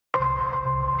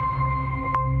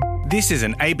This is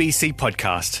an ABC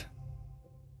podcast.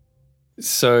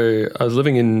 So I was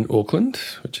living in Auckland,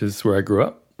 which is where I grew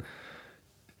up.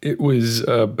 It was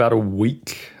about a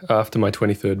week after my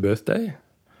 23rd birthday.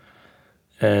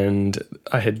 And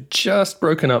I had just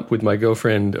broken up with my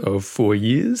girlfriend of 4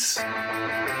 years.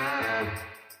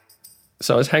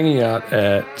 So I was hanging out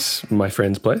at my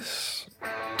friend's place,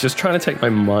 just trying to take my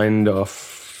mind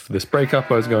off this breakup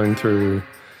I was going through.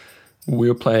 We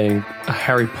were playing a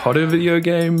Harry Potter video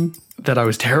game that I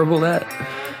was terrible at.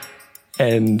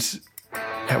 And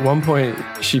at one point,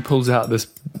 she pulls out this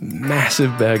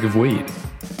massive bag of weed.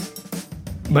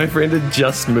 My friend had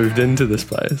just moved into this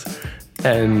place,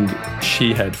 and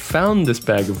she had found this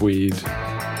bag of weed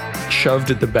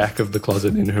shoved at the back of the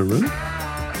closet in her room.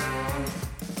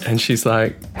 And she's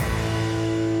like,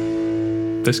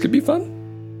 this could be fun.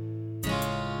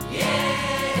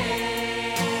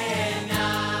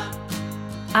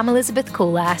 I'm Elizabeth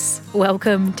Coolass.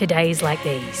 Welcome to Days Like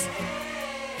These.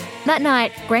 That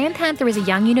night, Graham Panther is a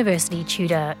young university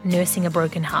tutor nursing a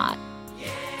broken heart.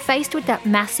 Faced with that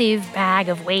massive bag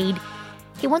of weed,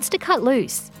 he wants to cut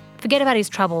loose, forget about his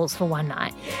troubles for one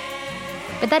night.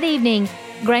 But that evening,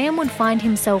 Graham would find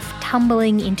himself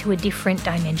tumbling into a different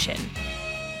dimension.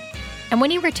 And when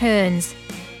he returns,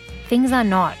 things are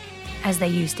not as they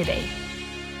used to be.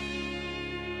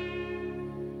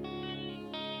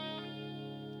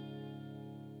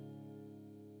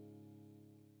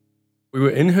 We were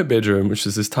in her bedroom, which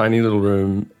is this tiny little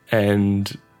room,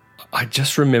 and I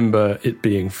just remember it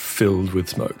being filled with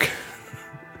smoke.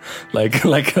 like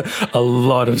a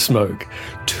lot of smoke.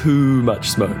 Too much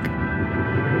smoke.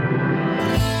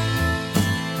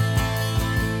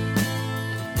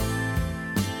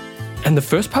 And the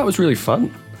first part was really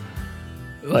fun.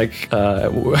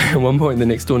 At one point, the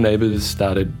next door neighbours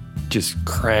started just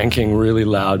cranking really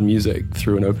loud music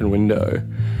through an open window.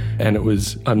 And it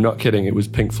was, I'm not kidding, it was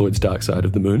Pink Floyd's Dark Side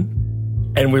of the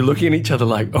Moon. And we're looking at each other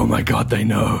like, oh my God, they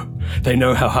know. They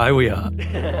know how high we are.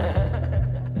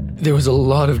 There was a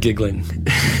lot of giggling.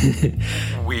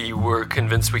 We were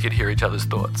convinced we could hear each other's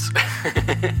thoughts.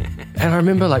 And I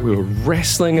remember we were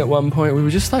wrestling at one point. We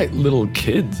were just like little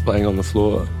kids playing on the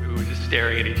floor. We were just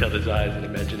staring at each other's eyes and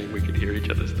imagining we could hear each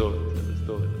other's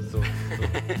thoughts.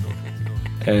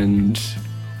 And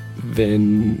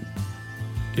then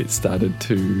it started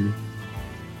to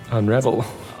unravel.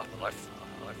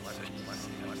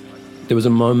 There was a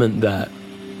moment that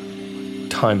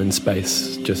time and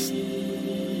space just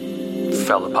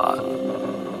fell apart.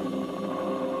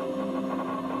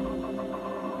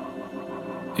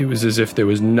 It was as if there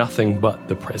was nothing but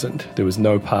the present. There was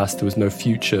no past, there was no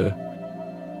future.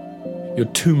 You're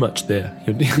too much there.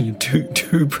 You're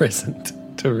too present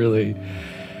to really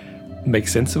make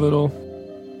sense of it all.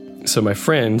 So my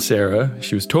friend, Sarah,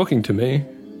 she was talking to me,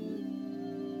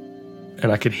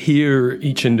 and I could hear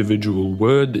each individual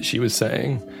word that she was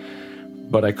saying,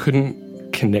 but I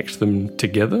couldn't connect them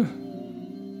together.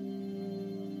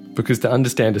 Because to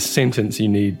understand a sentence, you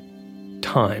need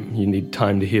time. You need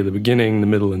time to hear the beginning, the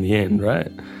middle, and the end,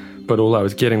 right? But all I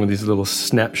was getting were these little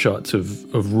snapshots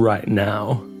of right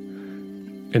now,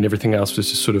 and everything else was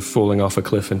just sort of falling off a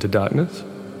cliff into darkness.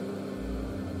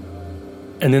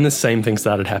 And then the same thing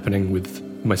started happening with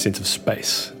my sense of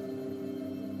space.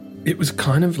 It was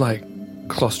kind of like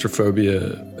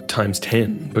claustrophobia times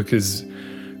 10, because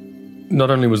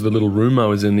not only was the little room I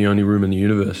was in the only room in the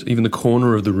universe, even the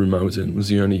corner of the room I was in was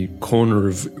the only corner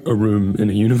of a room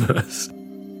in a universe.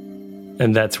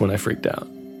 And that's when I freaked out.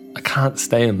 I can't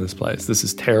stay in this place. This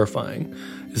is terrifying.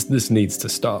 This needs to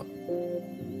stop.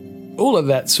 All of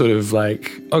that sort of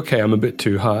okay, I'm a bit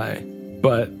too high,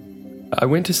 but I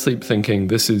went to sleep thinking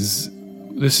this is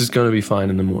going to be fine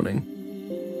in the morning.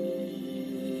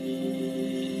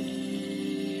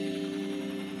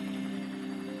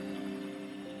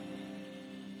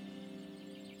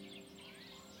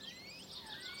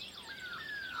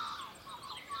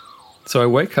 So I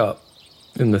wake up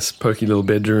in this poky little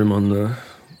bedroom on the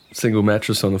single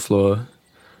mattress on the floor.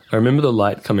 I remember the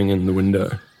light coming in the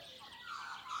window.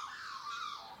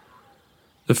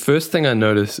 The first thing I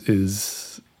notice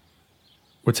is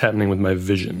what's happening with my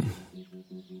vision.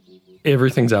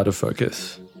 Everything's out of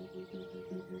focus.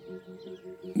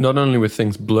 Not only were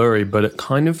things blurry, but it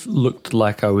kind of looked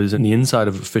like I was in the inside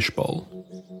of a fishbowl.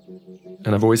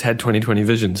 And I've always had 20/20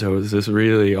 vision, so it was this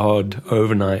really odd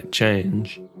overnight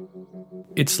change.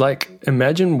 It's like,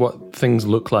 imagine what things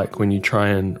look like when you try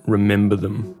and remember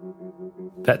them.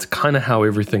 That's kind of how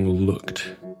everything looked.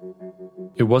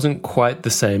 It wasn't quite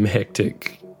the same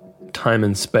hectic time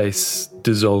and space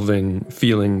dissolving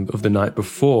feeling of the night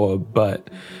before, but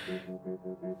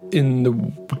in the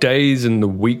days and the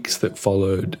weeks that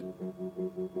followed,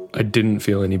 I didn't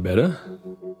feel any better.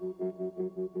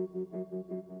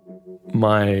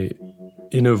 My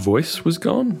inner voice was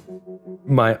gone.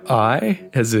 My I,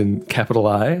 as in capital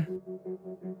I,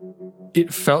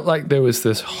 it felt like there was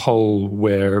this hole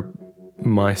where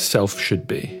myself should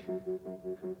be.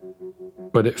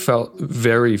 But it felt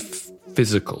very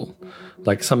physical,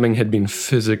 like something had been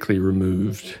physically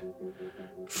removed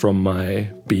from my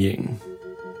being.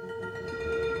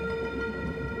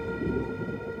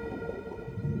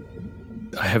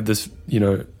 I have this,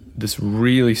 this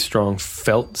really strong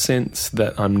felt sense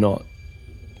that I'm not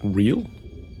real.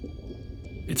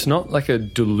 It's not like a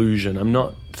delusion. I'm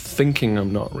not thinking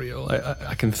I'm not real.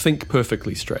 I can think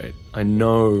perfectly straight. I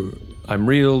know I'm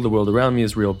real, the world around me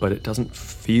is real, but it doesn't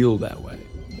feel that way.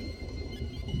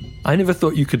 I never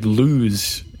thought you could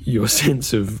lose your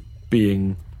sense of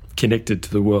being connected to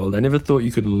the world. I never thought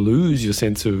you could lose your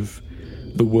sense of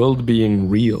the world being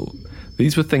real.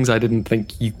 These were things I didn't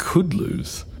think you could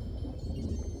lose.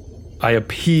 I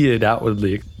appeared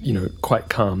outwardly, quite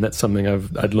calm. That's something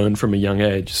I'd learned from a young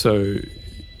age. So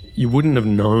you wouldn't have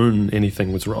known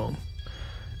anything was wrong.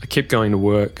 I kept going to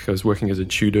work. I was working as a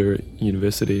tutor at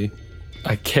university.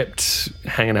 I kept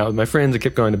hanging out with my friends. I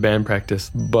kept going to band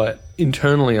practice. But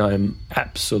internally, I'm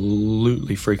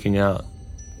absolutely freaking out.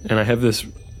 And I have this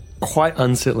quite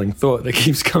unsettling thought that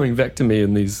keeps coming back to me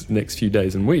in these next few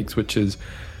days and weeks, which is,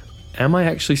 am I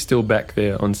actually still back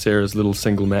there on Sarah's little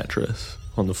single mattress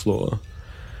on the floor,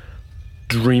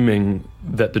 dreaming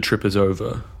that the trip is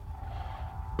over,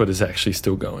 but is actually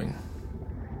still going?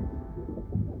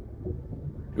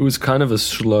 It was kind of a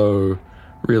slow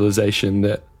realization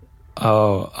that,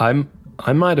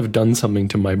 I might have done something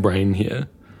to my brain here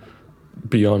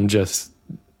beyond just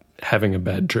having a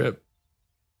bad trip.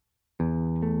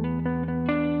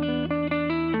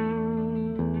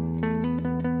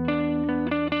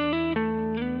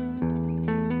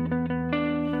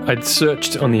 I'd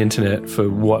searched on the internet for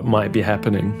what might be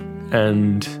happening,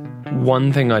 and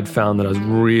one thing I'd found that I was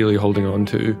really holding on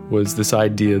to was this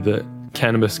idea that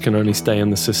cannabis can only stay in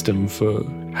the system for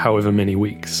however many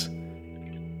weeks.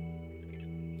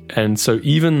 And so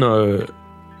even though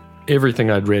everything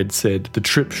I'd read said the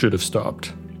trip should have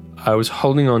stopped, I was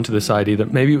holding on to this idea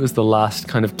that maybe it was the last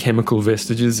kind of chemical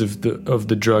vestiges of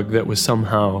the drug that was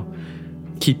somehow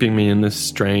keeping me in this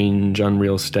strange,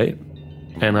 unreal state.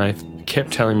 And I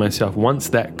kept telling myself, once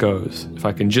that goes, if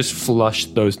I can just flush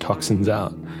those toxins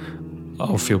out,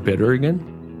 I'll feel better again.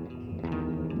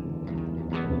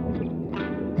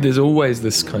 There's always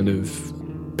this kind of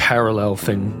parallel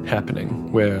thing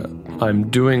happening where I'm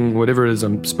doing whatever it is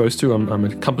I'm supposed to, I'm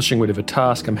accomplishing whatever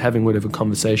task, I'm having whatever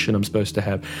conversation I'm supposed to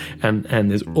have, and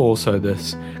there's also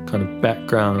this kind of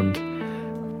background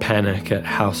panic at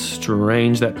how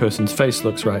strange that person's face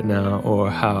looks right now, or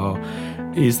how,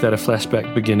 is that a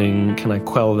flashback beginning? Can I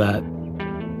quell that?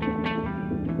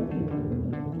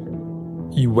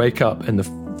 You wake up and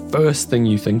the first thing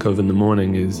you think of in the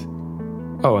morning is,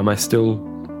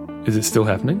 is it still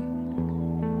happening?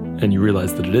 And you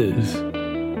realize that it is.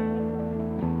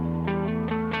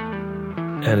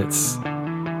 And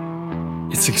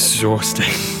it's exhausting.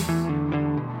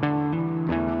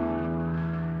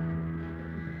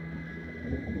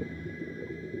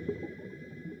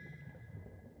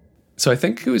 So I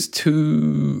think it was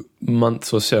 2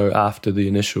 months or so after the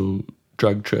initial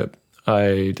drug trip,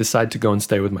 I decided to go and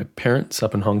stay with my parents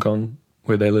up in Hong Kong,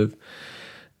 where they live.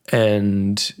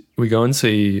 And we go and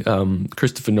see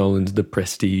Christopher Nolan's The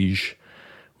Prestige.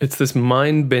 It's this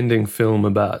mind-bending film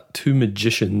about two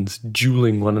magicians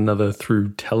dueling one another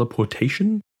through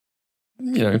teleportation.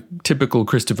 Typical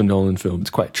Christopher Nolan film.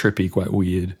 It's quite trippy, quite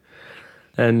weird.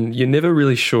 And you're never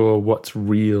really sure what's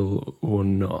real or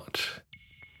not.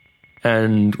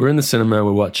 And we're in the cinema,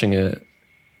 we're watching it.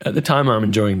 At the time, I'm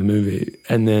enjoying the movie.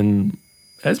 And then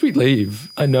as we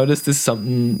leave, I notice there's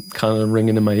something kind of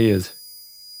ringing in my ears.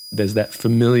 There's that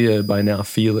familiar by now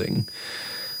feeling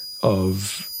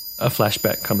of a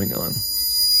flashback coming on.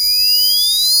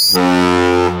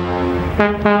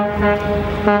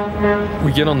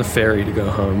 We get on the ferry to go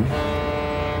home.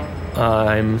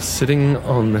 I'm sitting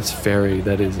on this ferry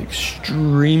that is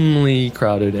extremely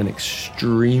crowded and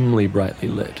extremely brightly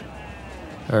lit.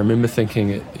 I remember thinking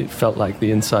it felt like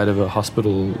the inside of a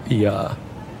hospital ER.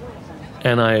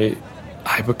 And I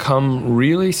become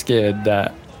really scared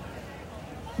that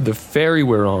the ferry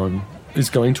we're on is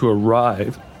going to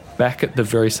arrive back at the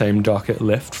very same dock it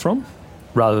left from,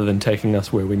 rather than taking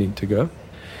us where we need to go.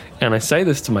 And I say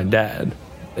this to my dad,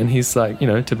 and he's like,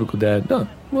 typical dad, no,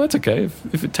 well, that's okay.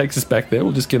 If it takes us back there,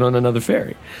 we'll just get on another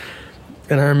ferry.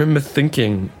 And I remember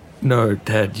thinking, no,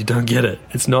 Dad, you don't get it.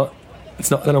 It's not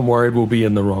that I'm worried we'll be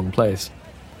in the wrong place.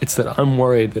 It's that I'm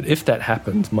worried that if that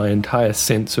happens, my entire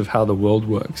sense of how the world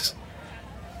works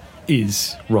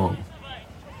is wrong.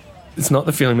 It's not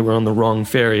the feeling that we're on the wrong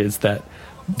ferry, it's that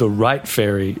the right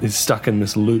ferry is stuck in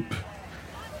this loop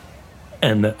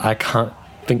and that I can't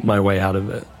think my way out of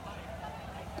it.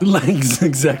 Like,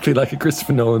 exactly like a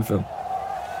Christopher Nolan film.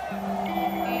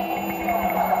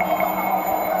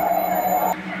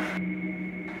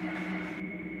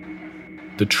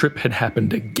 The trip had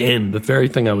happened again. The very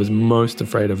thing I was most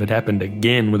afraid of had happened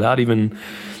again without even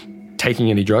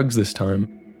taking any drugs this time.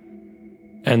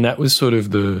 And that was sort of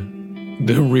the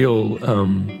real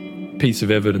piece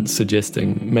of evidence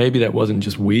suggesting maybe that wasn't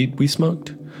just weed we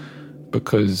smoked,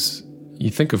 because you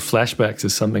think of flashbacks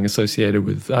as something associated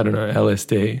with, I don't know,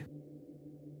 LSD.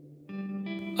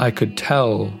 I could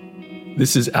tell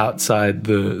this is outside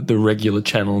the regular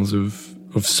channels of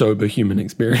sober human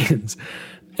experience.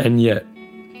 And yet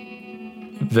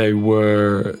they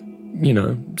were, you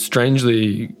know,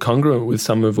 strangely congruent with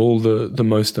some of all the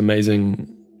most amazing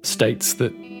states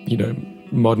that, you know,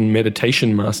 modern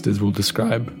meditation masters will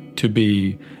describe to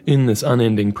be in this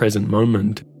unending present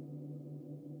moment.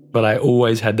 But I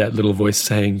always had that little voice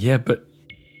saying, yeah, but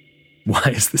why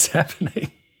is this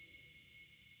happening?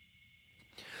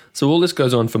 So all this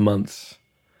goes on for months.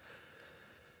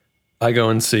 I go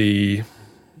and see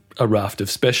a raft of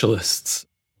specialists,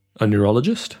 a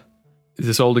neurologist.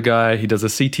 This older guy, he does a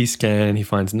CT scan, he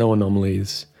finds no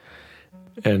anomalies,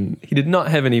 and he did not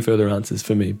have any further answers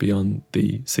for me beyond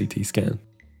the CT scan.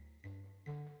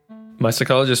 My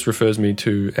psychologist refers me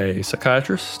to a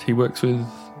psychiatrist he works with,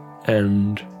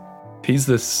 and he's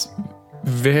this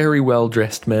very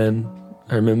well-dressed man.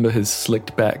 I remember his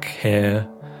slicked back hair,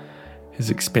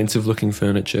 his expensive-looking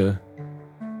furniture.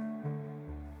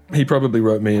 He probably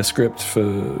wrote me a script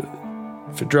for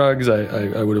drugs.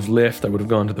 I would have left, I would have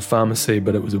gone to the pharmacy,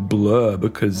 but it was a blur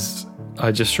because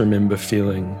I just remember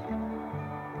feeling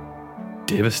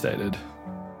devastated.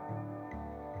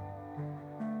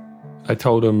 I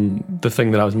told him the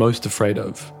thing that I was most afraid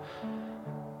of,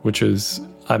 which is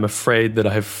I'm afraid that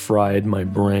I have fried my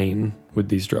brain with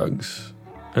these drugs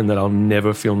and that I'll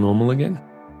never feel normal again.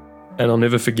 And I'll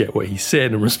never forget what he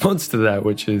said in response to that,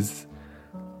 which is,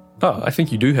 oh, I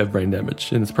think you do have brain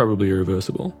damage and it's probably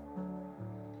irreversible.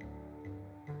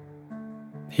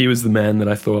 He was the man that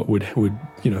I thought would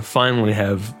finally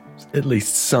have at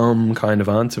least some kind of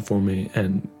answer for me.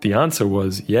 And the answer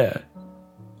was, yeah,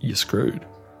 you're screwed.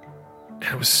 And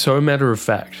it was so matter of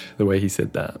fact, the way he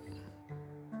said that.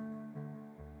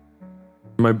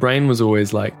 My brain was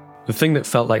always like the thing that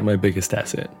felt like my biggest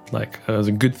asset. Like I was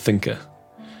a good thinker.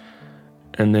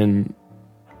 And then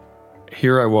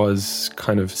here I was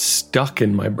kind of stuck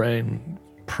in my brain,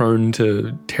 prone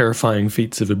to terrifying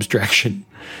feats of abstraction.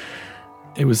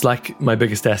 It was like my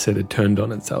biggest asset had turned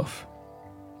on itself.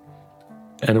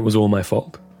 And it was all my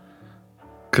fault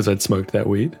because I'd smoked that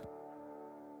weed.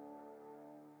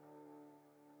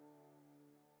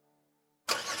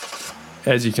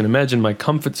 As you can imagine, my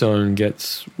comfort zone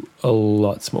gets a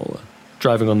lot smaller.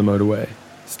 Driving on the motorway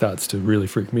starts to really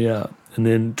freak me out. And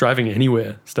then driving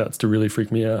anywhere starts to really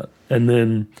freak me out. And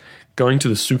then going to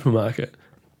the supermarket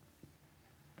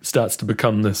starts to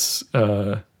become this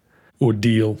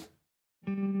ordeal.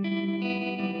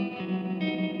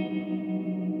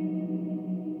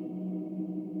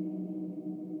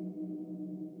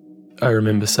 I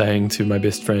remember saying to my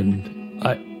best friend,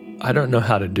 I don't know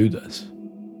how to do this.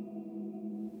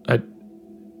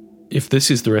 If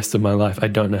this is the rest of my life, I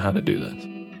don't know how to do this.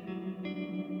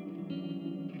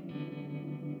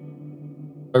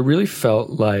 I really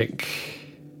felt like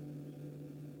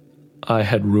I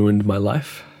had ruined my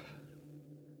life.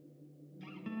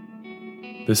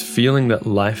 This feeling that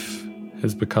life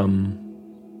has become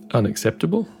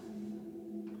unacceptable,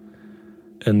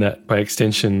 and that by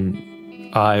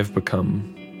extension, I've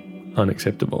become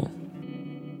unacceptable.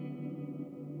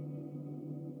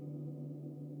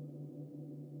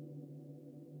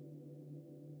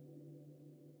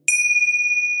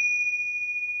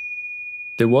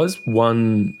 There was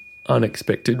one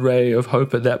unexpected ray of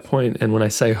hope at that point, and when I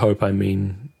say hope, I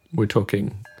mean we're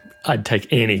talking, I'd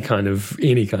take any kind of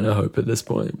hope at this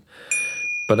point.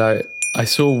 But I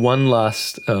saw one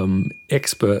last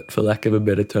expert, for lack of a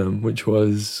better term, which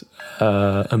was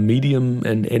a medium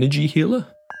and energy healer.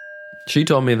 She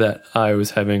told me that I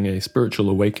was having a spiritual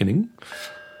awakening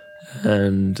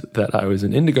and that I was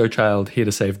an indigo child here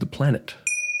to save the planet.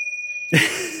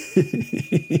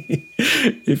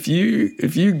 If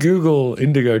you Google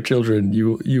indigo children,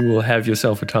 you will have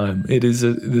yourself a time. It is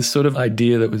this sort of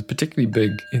idea that was particularly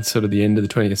big in sort of the end of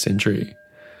the 20th century,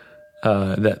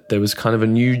 that there was kind of a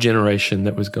new generation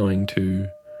that was going to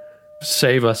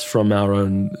save us from our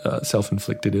own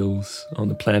self-inflicted ills on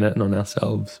the planet and on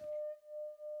ourselves.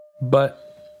 But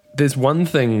there's one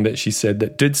thing that she said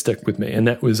that did stick with me, and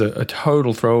that was a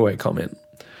total throwaway comment.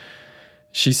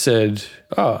 She said,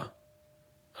 I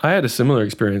had a similar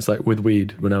experience like with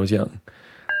weed when I was young.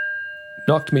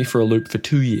 Knocked me for a loop for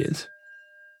 2 years.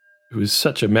 It was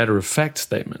such a matter-of-fact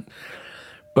statement.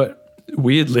 But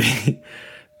weirdly,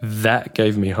 that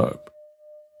gave me hope.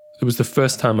 It was the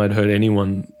first time I'd heard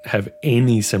anyone have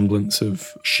any semblance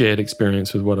of shared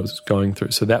experience with what I was going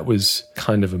through. So that was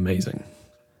kind of amazing.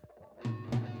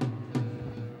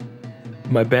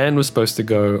 My band was supposed to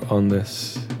go on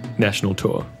this national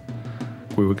tour.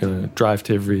 We were going to drive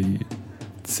to every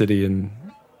city in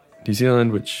New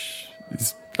Zealand, which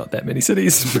is not that many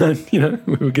cities, but, we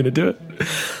were going to do it.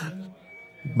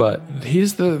 But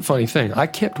here's the funny thing. I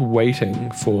kept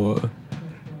waiting for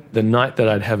the night that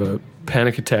I'd have a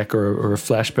panic attack or a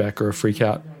flashback or a freak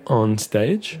out on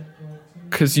stage,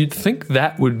 because you'd think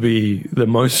that would be the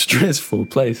most stressful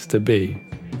place to be.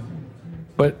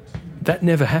 But that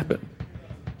never happened.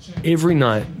 Every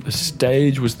night, the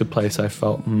stage was the place I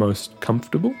felt most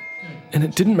comfortable. And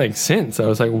it didn't make sense. I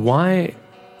was like, why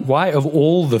of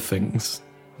all the things,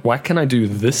 why can I do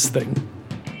this thing?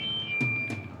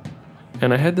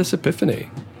 And I had this epiphany.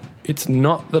 It's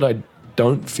not that I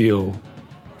don't feel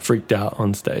freaked out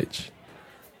on stage.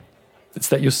 It's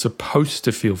that you're supposed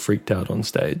to feel freaked out on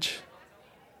stage.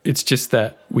 It's just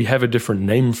that we have a different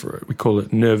name for it. We call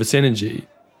it nervous energy.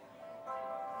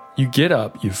 You get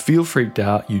up, you feel freaked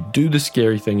out, you do the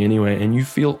scary thing anyway, and you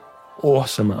feel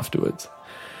awesome afterwards.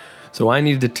 So I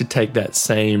needed to take that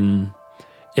same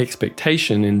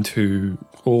expectation into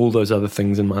all those other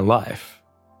things in my life.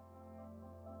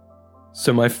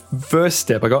 So my first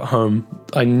step, I got home,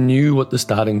 I knew what the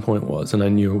starting point was, and I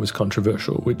knew it was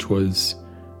controversial, which was,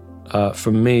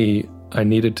 for me, I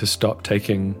needed to stop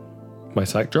taking my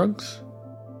psych drugs.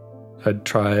 I'd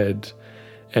tried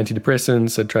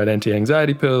antidepressants, I'd tried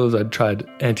anti-anxiety pills, I'd tried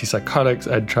antipsychotics,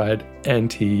 I'd tried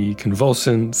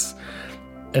anticonvulsants,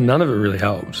 and none of it really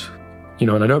helped.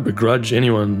 And I don't begrudge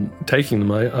anyone taking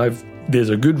them. There's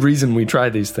a good reason we try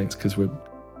these things, because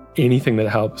anything that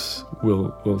helps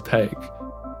we'll take.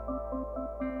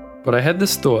 But I had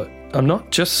this thought, I'm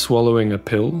not just swallowing a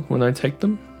pill when I take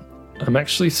them. I'm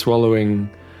actually swallowing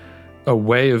a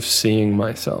way of seeing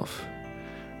myself,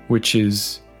 which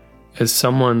is as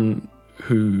someone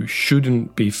who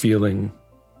shouldn't be feeling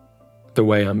the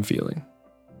way I'm feeling.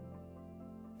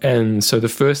 And so the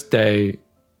first day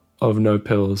of no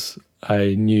pills,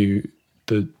 I knew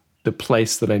the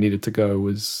place that I needed to go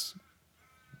was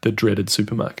the dreaded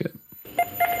supermarket.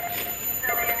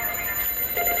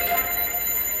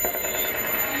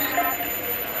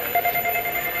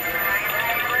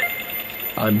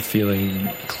 I'm feeling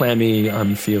clammy,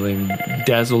 I'm feeling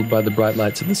dazzled by the bright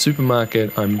lights of the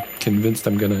supermarket, I'm convinced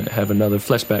I'm going to have another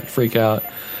flashback freak out,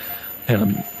 and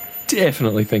I'm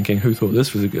definitely thinking, who thought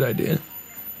this was a good idea?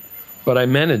 But I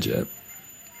manage it,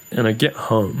 and I get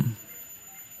home,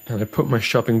 and I put my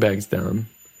shopping bags down,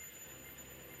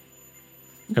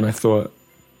 and I thought,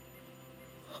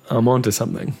 I'm onto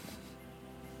something.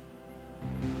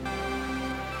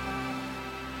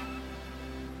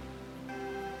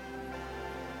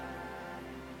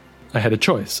 I had a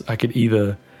choice. I could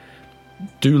either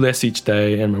do less each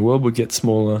day and my world would get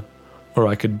smaller, or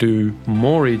I could do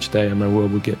more each day and my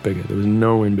world would get bigger. There was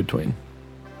no in between.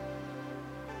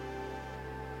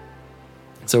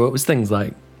 So it was things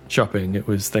like shopping. It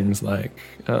was things like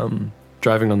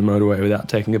driving on the motorway without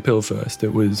taking a pill first.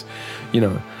 It was,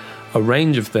 a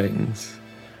range of things.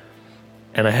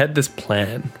 And I had this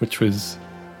plan, which was,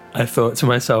 I thought to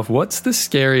myself, what's the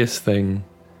scariest thing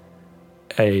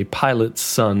a pilot's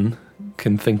son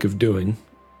can think of doing?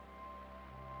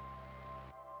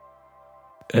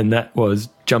 And that was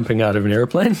jumping out of an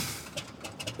airplane.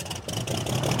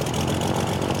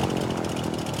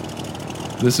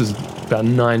 This is about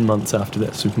 9 months after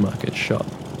that supermarket shop.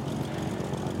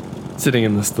 Sitting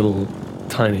in this little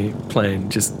tiny plane,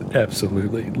 just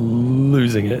absolutely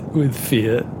losing it with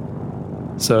fear.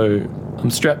 So I'm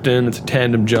strapped in, it's a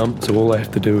tandem jump, so all I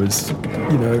have to do is,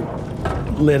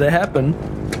 let it happen.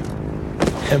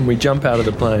 And we jump out of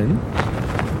the plane,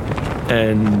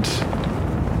 and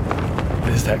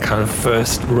there's that kind of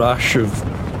first rush of,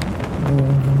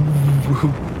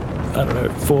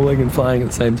 falling and flying at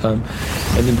the same time.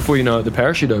 And then before you know it, the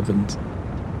parachute opens.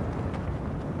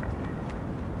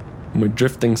 And we're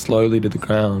drifting slowly to the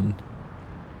ground.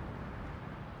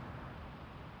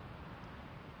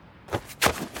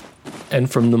 And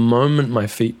from the moment my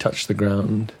feet touched the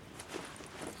ground,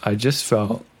 I just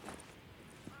felt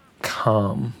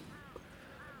calm.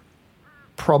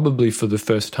 probably for the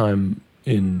first time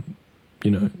in,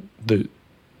 the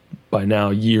by now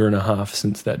year and a half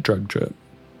since that drug trip.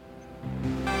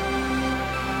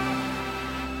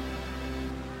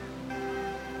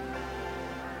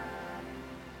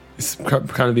 It's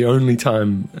kind of the only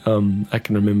time I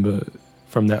can remember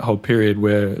from that whole period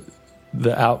where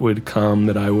the outward calm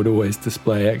that I would always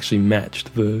display actually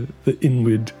matched the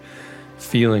inward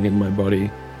feeling in my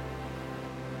body.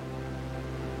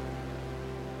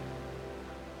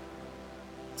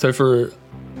 So for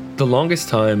the longest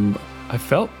time, I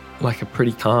felt like a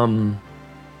pretty calm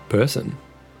person.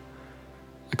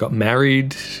 I got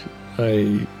married,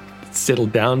 I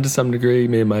settled down to some degree.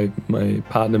 Me and my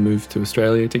partner moved to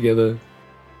Australia together.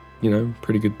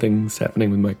 Pretty good things happening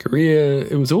with my career.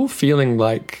 It was all feeling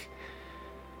like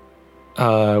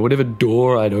whatever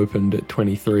door I'd opened at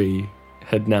 23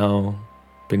 had now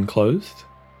been closed.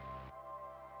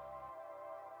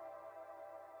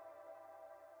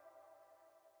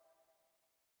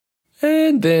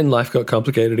 And then life got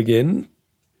complicated again.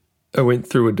 I went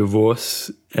through a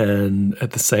divorce and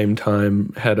at the same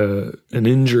time had an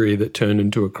injury that turned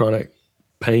into a chronic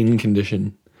pain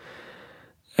condition.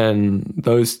 And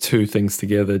those two things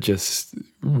together just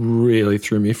really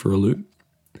threw me for a loop.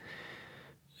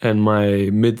 And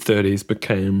my mid-30s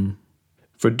became,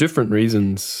 for different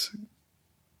reasons,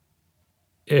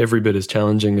 every bit as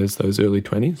challenging as those early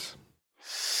 20s.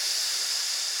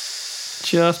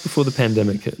 Just before the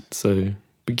pandemic hit, so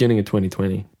beginning of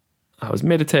 2020. I was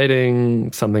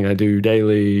meditating, something I do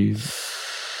daily.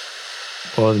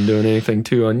 Wasn't doing anything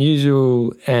too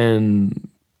unusual and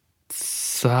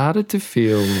started to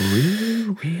feel really,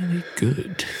 really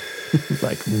good.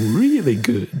 Like really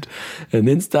good. And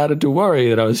then started to worry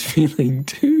that I was feeling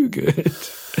too good.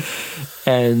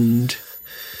 And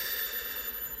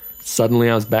suddenly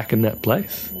I was back in that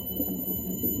place.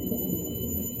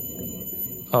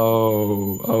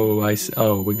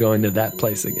 We're going to that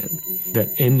place again. That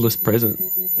endless present,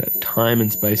 that time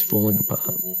and space falling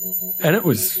apart. And it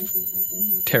was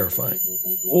terrifying.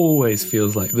 Always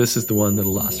feels like this is the one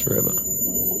that'll last forever.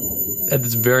 At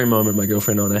this very moment, my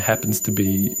girlfriend Anna happens to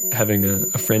be having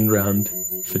a friend round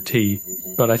for tea.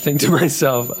 But I think to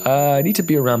myself, I need to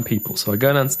be around people. So I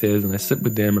go downstairs and I sit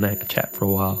with them and I chat for a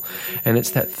while. And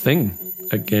it's that thing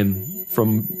again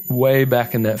from way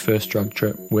back in that first drug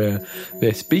trip where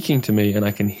they're speaking to me and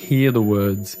I can hear the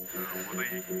words,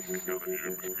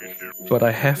 but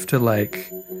I have to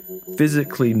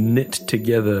physically knit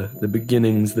together the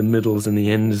beginnings, the middles and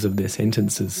the ends of their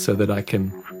sentences so that I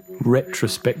can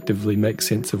retrospectively make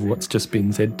sense of what's just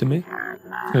been said to me.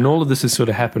 And all of this is sort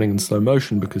of happening in slow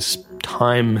motion because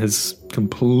time has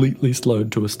completely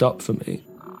slowed to a stop for me.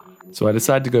 So I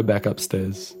decide to go back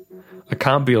upstairs. I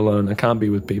can't be alone. I can't be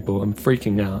with people. I'm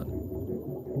freaking out.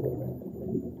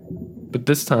 But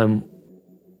this time,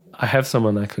 I have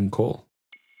someone I can call.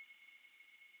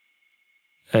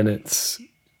 And it's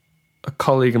a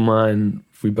colleague of mine.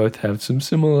 We both have some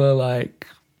similar,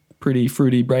 pretty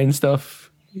fruity brain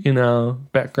stuff in our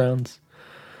backgrounds.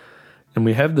 And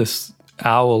we have this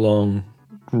hour-long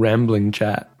rambling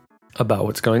chat about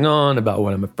what's going on, about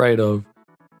what I'm afraid of.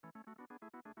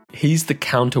 He's the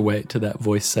counterweight to that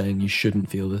voice saying you shouldn't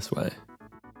feel this way.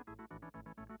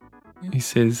 He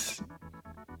says,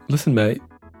 listen, mate,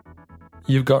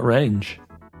 you've got range.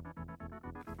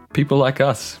 People like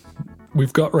us,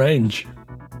 we've got range.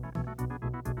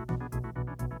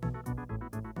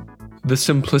 The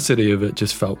simplicity of it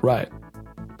just felt right.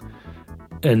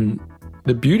 And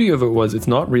the beauty of it was it's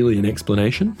not really an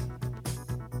explanation.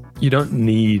 You don't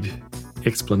need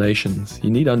explanations. You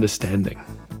need understanding.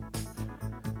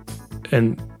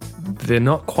 And they're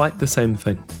not quite the same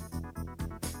thing.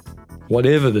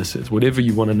 Whatever this is, whatever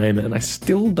you want to name it, and I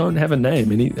still don't have a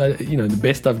name. And the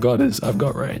best I've got is I've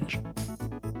got range.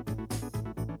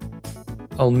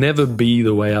 I'll never be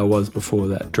the way I was before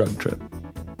that drug trip.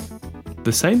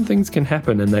 The same things can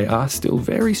happen, and they are still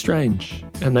very strange,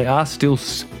 and they are still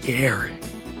scary.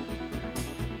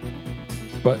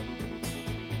 But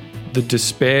the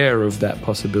despair of that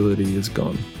possibility is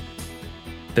gone.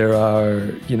 There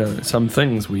are, some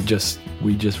things we just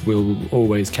will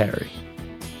always carry.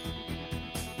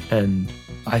 And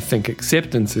I think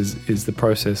acceptance is the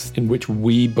process in which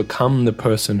we become the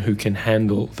person who can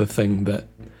handle the thing that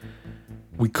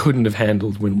we couldn't have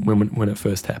handled when it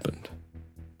first happened.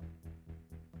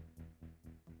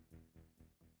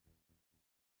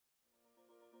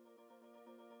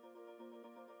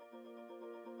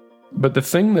 But the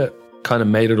thing that kind of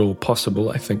made it all possible,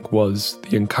 I think, was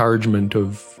the encouragement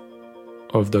of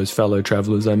those fellow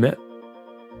travelers I met.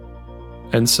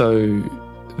 And so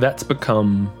that's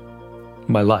become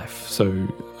my life. So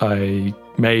I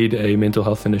made a mental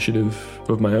health initiative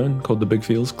of my own called the Big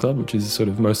Feels Club, which is sort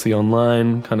of mostly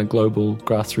online, kind of global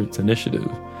grassroots initiative.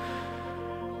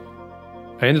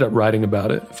 I ended up writing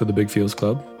about it for the Big Feels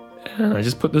Club, and I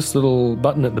just put this little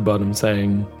button at the bottom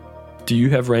saying, "Do you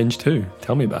have range too?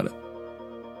 Tell me about it."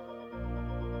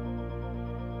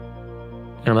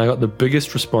 And I got the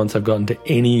biggest response I've gotten to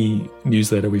any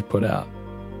newsletter we've put out.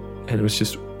 And it was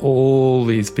just all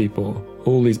these people,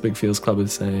 all these Big Feels Clubbers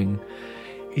saying,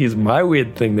 "Here's my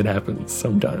weird thing that happens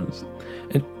sometimes."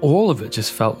 And all of it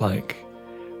just felt like,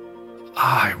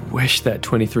 I wish that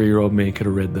 23-year-old me could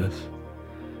have read this.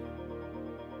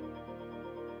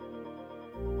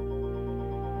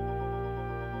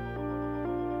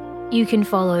 You can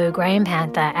follow Graham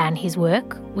Panther and his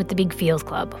work with the Big Feels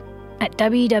Club at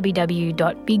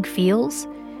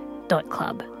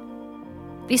www.bigfeels.club.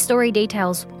 This story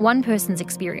details one person's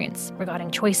experience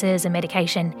regarding choices and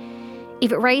medication.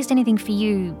 If it raised anything for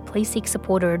you, please seek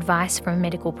support or advice from a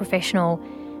medical professional.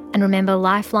 And remember,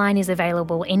 Lifeline is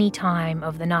available any time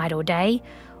of the night or day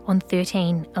on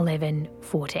 13 11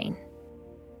 14.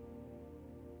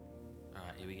 All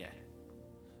right, here we go.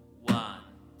 1,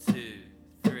 2,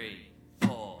 3,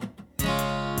 4.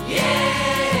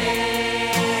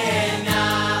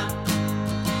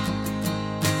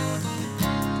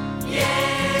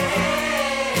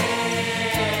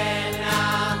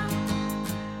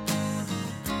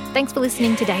 Thanks for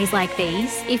listening to Days Like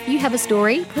These. If you have a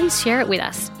story, please share it with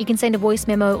us. You can send a voice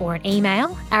memo or an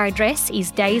email. Our address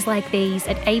is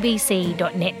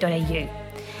dayslikethese@abc.net.au.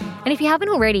 And if you haven't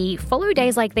already, follow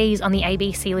Days Like These on the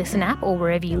ABC Listen app or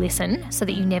wherever you listen so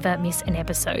that you never miss an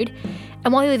episode.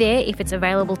 And while you're there, if it's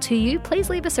available to you, please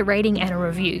leave us a rating and a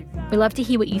review. We love to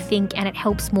hear what you think, and it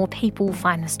helps more people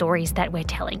find the stories that we're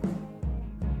telling.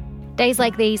 Days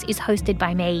Like These is hosted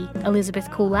by me,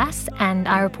 Elizabeth Koolass, and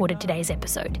I reported today's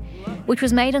episode, which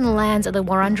was made on the lands of the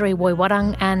Wurundjeri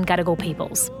Woiwurrung and Gadigal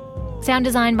peoples. Sound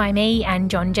design by me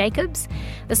and John Jacobs.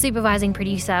 The supervising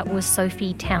producer was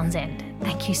Sophie Townsend.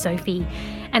 Thank you, Sophie.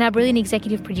 And our brilliant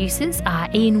executive producers are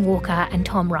Ian Walker and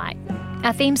Tom Wright.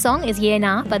 Our theme song is Yeah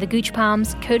Nah by the Gooch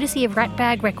Palms, courtesy of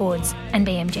Ratbag Records and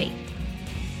BMG.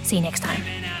 See you next time.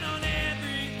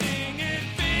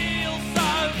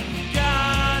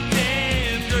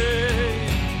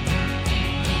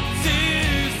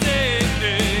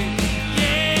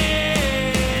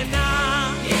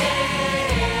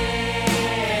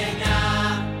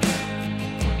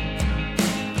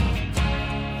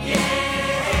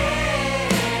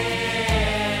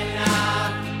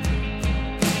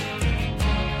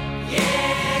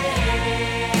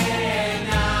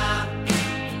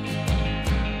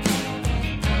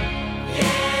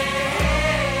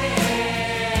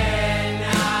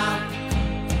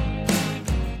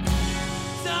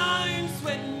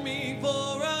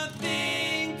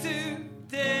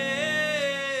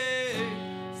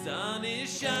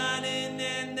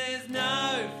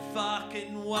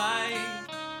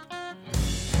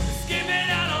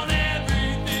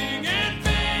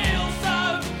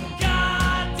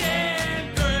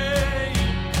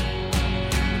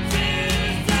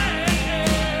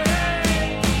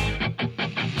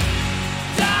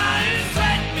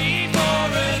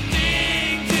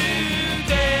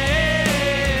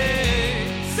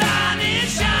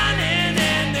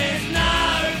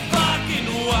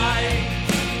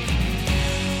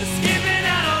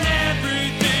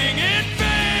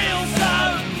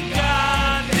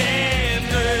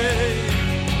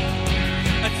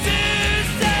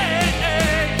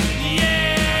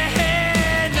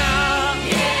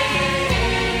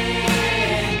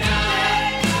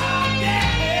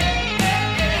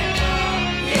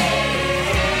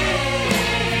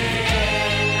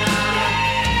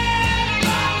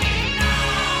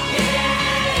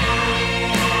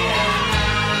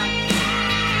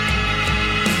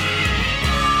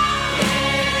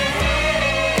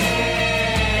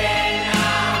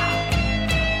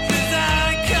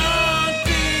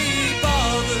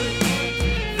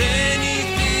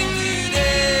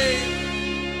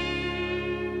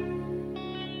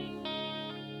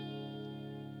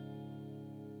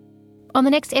 On the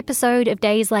next episode of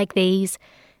Days Like These,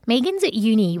 Megan's at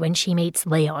uni when she meets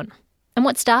Leon. And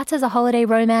what starts as a holiday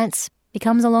romance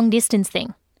becomes a long-distance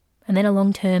thing, and then a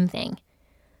long-term thing.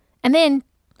 And then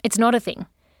it's not a thing.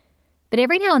 But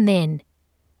every now and then,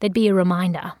 there'd be a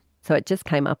reminder. So it just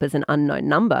came up as an unknown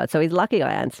number. So he's lucky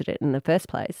I answered it in the first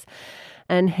place.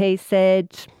 And he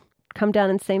said, "Come down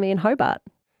and see me in Hobart."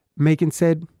 Megan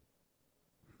said,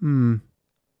 I'm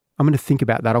going to think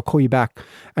about that. I'll call you back,"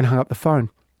 and hung up the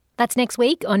phone. That's next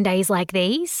week on Days Like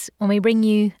These, when we bring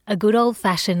you a good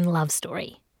old-fashioned love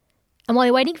story. And while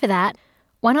you're waiting for that,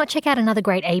 why not check out another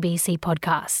great ABC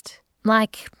podcast,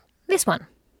 like this one?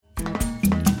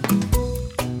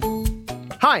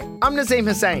 Hi, I'm Nazim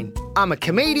Hussain. I'm a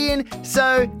comedian,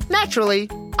 so naturally,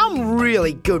 I'm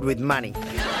really good with money.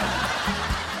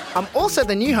 I'm also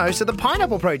the new host of The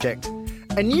Pineapple Project,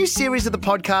 a new series of the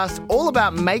podcast all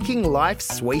about making life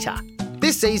sweeter.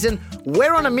 This season,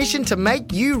 we're on a mission to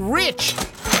make you rich.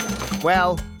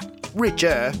 Well,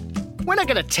 richer. We're not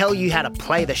going to tell you how to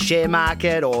play the share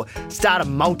market or start a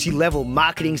multi-level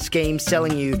marketing scheme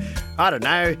selling you, I don't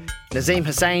know, Nazim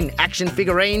Hussain action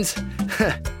figurines.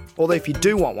 Although if you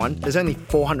do want one, there's only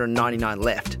 499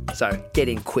 left, so get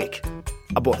in quick.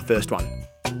 I bought the first one.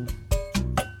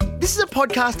 This is a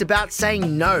podcast about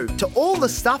saying no to all the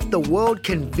stuff the world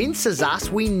convinces us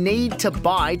we need to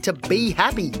buy to be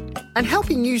happy, and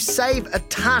helping you save a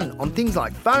ton on things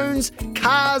like phones,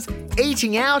 cars,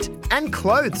 eating out, and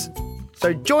clothes.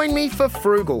 So join me for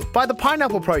Frugal by The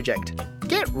Pineapple Project.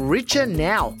 Get richer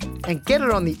now and get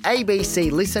it on the ABC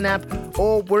Listen app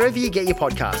or wherever you get your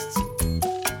podcasts.